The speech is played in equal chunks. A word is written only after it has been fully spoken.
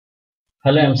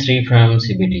Hello, I'm Sri from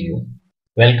CBTU.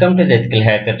 Welcome to the Ethical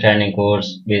Hacker Training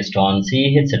course based on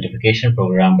CEH certification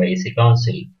program by EC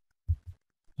Council.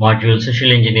 Module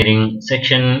Social Engineering,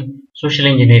 Section Social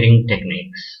Engineering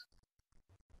Techniques.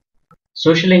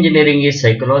 Social engineering is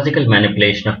psychological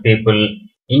manipulation of people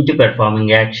into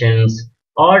performing actions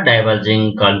or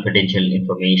divulging confidential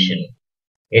information.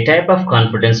 A type of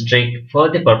confidence trick for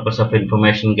the purpose of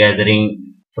information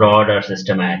gathering, fraud, or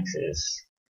system access.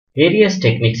 Various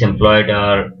techniques employed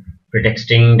are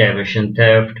pretexting, diversion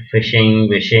theft, phishing,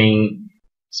 wishing,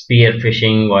 spear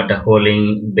phishing, water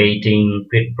holing, baiting,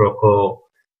 quid pro quo,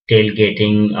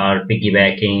 tailgating or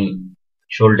piggybacking,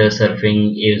 shoulder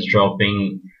surfing,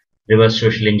 eavesdropping, reverse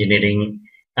social engineering,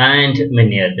 and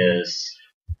many others.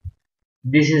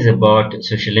 This is about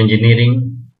social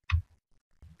engineering.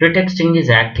 Pretexting is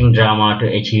acting drama to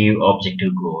achieve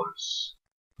objective goals.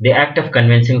 The act of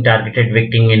convincing targeted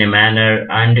victim in a manner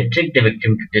and trick the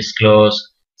victim to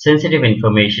disclose sensitive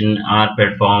information or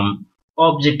perform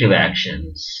objective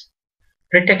actions.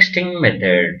 Pretexting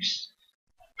methods.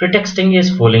 Pretexting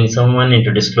is fooling someone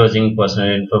into disclosing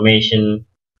personal information.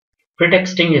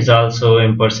 Pretexting is also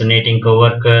impersonating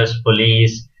coworkers,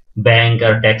 police, bank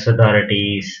or tax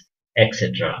authorities,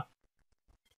 etc.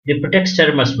 The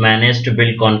pretexter must manage to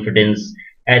build confidence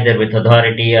either with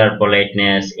authority or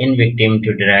politeness in victim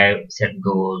to derive set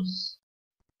goals.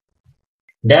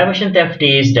 Diversion theft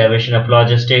is diversion of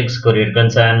logistics, courier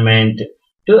consignment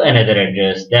to another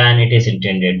address than it is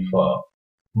intended for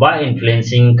by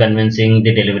influencing, convincing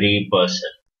the delivery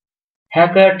person.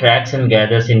 Hacker tracks and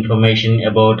gathers information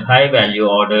about high value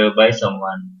order by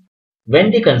someone.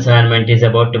 When the consignment is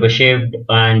about to be shipped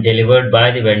and delivered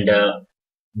by the vendor,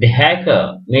 the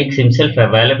hacker makes himself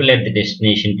available at the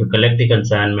destination to collect the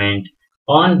consignment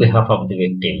on behalf of the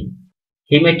victim.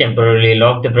 He may temporarily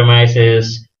lock the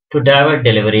premises to divert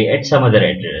delivery at some other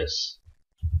address.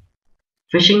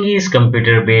 Phishing is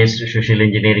computer-based social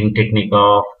engineering technique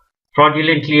of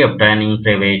fraudulently obtaining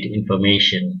private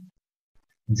information.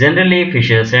 Generally,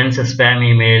 phisher sends a spam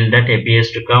email that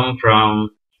appears to come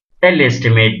from a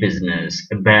legitimate business,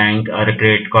 a bank, or a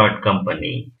credit card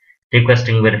company,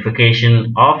 requesting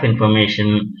verification of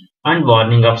information and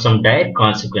warning of some dire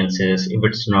consequences if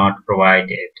it's not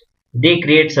provided. They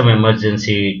create some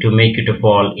emergency to make you to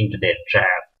fall into their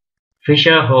trap.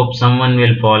 Fisher hopes someone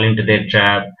will fall into their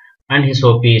trap and his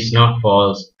hope is not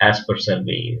false as per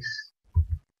surveys.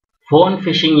 Phone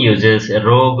phishing uses a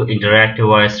rogue interactive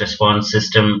voice response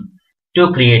system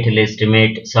to create a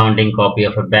legitimate sounding copy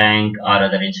of a bank or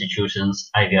other institution's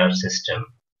IVR system.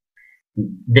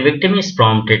 The victim is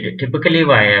prompted, typically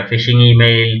via phishing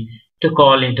email, to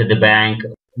call into the bank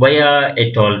via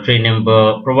a toll-free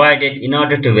number provided in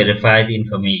order to verify the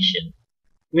information.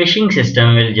 Phishing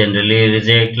system will generally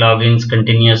reject logins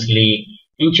continuously,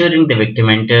 ensuring the victim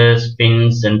enters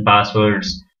pins and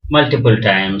passwords multiple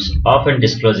times, often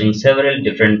disclosing several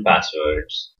different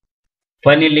passwords.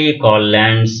 Finally, call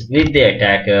lands with the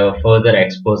attacker further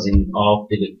exposing of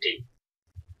the victim.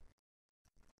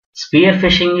 Spear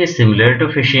phishing is similar to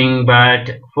phishing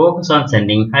but focus on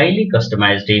sending highly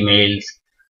customized emails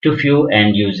to few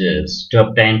end users to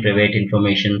obtain private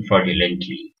information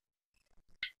fraudulently.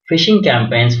 Phishing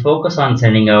campaigns focus on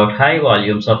sending out high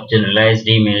volumes of generalized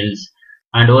emails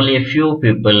and only a few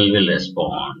people will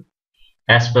respond.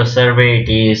 As per survey, it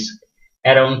is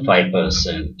around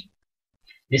 5%.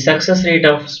 The success rate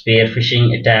of spear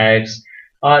phishing attacks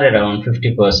are around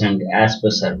 50% as per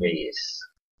surveys.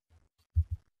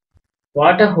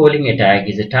 Water holing attack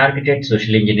is a targeted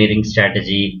social engineering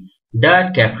strategy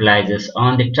that capitalizes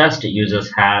on the trust users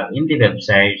have in the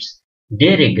websites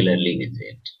they regularly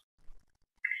visit.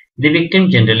 The victim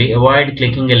generally avoid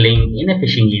clicking a link in a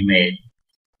phishing email,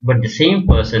 but the same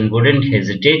person wouldn't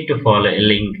hesitate to follow a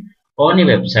link on a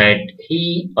website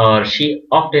he or she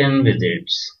often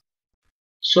visits.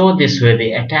 So this way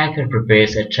the attacker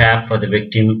prepares a trap for the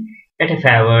victim at a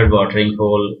favored watering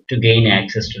hole to gain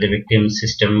access to the victim's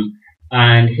system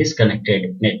and his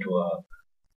connected network.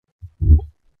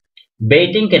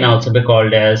 Baiting can also be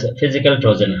called as physical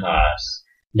Trojan horse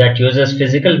that uses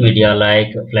physical media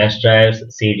like flash drives,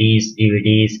 CDs,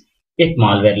 DVDs with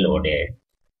malware loaded.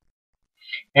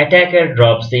 Attacker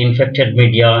drops the infected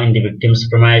media in the victim's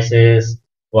premises,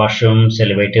 washrooms,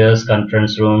 elevators,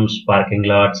 conference rooms, parking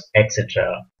lots,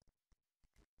 etc.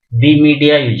 The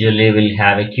media usually will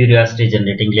have a curiosity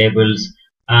generating labels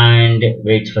and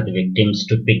waits for the victims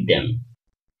to pick them.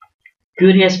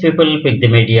 Curious people pick the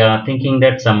media thinking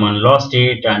that someone lost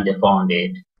it and they found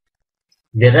it.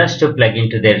 They rush to plug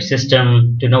into their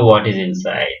system to know what is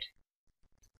inside.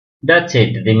 That's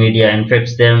it, the media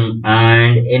infects them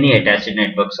and any attached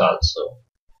networks also.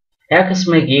 Hackers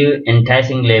may give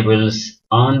enticing labels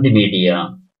on the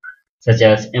media, such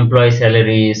as employee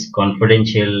salaries,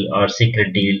 confidential or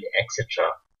secret deal, etc.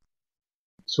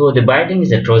 So the biting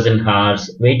is a Trojan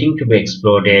horse waiting to be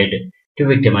exploded to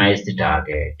victimize the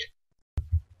target.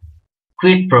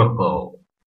 Quid pro quo.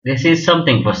 This is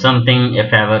something for something, a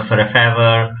favor for a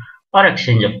favor, or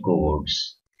exchange of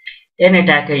goods. An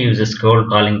attacker uses cold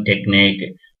calling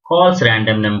technique, calls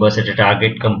random numbers at a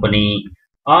target company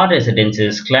or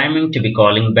residences claiming to be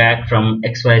calling back from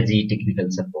XYZ technical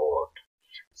support.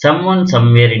 Someone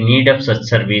somewhere in need of such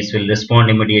service will respond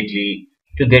immediately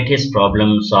to get his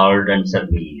problem solved and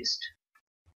serviced.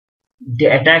 The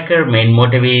attacker main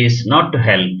motive is not to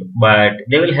help, but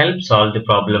they will help solve the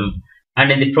problem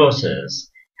and in the process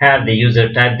have the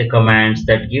user type the commands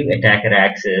that give attacker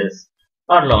access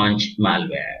or launch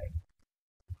malware.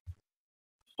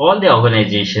 All the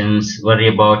organizations worry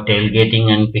about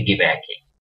tailgating and piggybacking.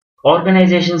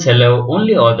 Organizations allow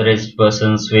only authorized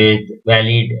persons with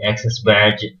valid access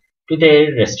badge to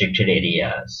their restricted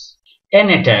areas.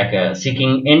 An attacker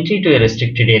seeking entry to a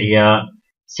restricted area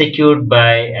secured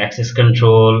by access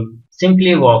control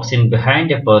simply walks in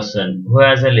behind a person who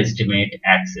has a legitimate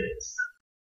access.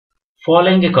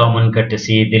 Following a common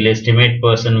courtesy, the legitimate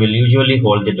person will usually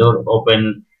hold the door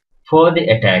open for the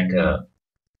attacker,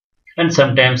 and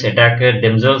sometimes attackers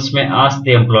themselves may ask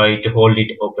the employee to hold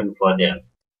it open for them.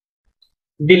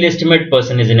 The legitimate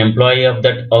person is an employee of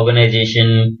that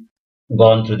organization,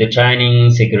 gone through the training,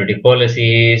 security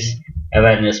policies,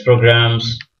 awareness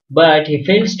programs, but he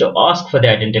fails to ask for the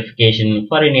identification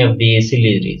for any of these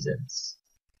silly reasons.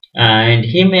 And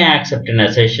he may accept an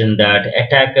assertion that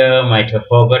attacker might have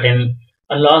forgotten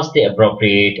or lost the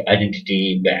appropriate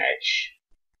identity badge.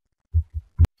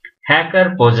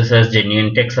 Hacker poses as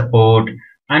genuine tech support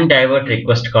and divert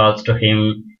request calls to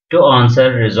him to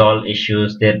answer resolve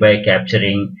issues, thereby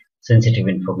capturing sensitive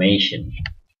information.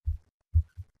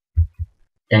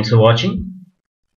 Thanks for watching.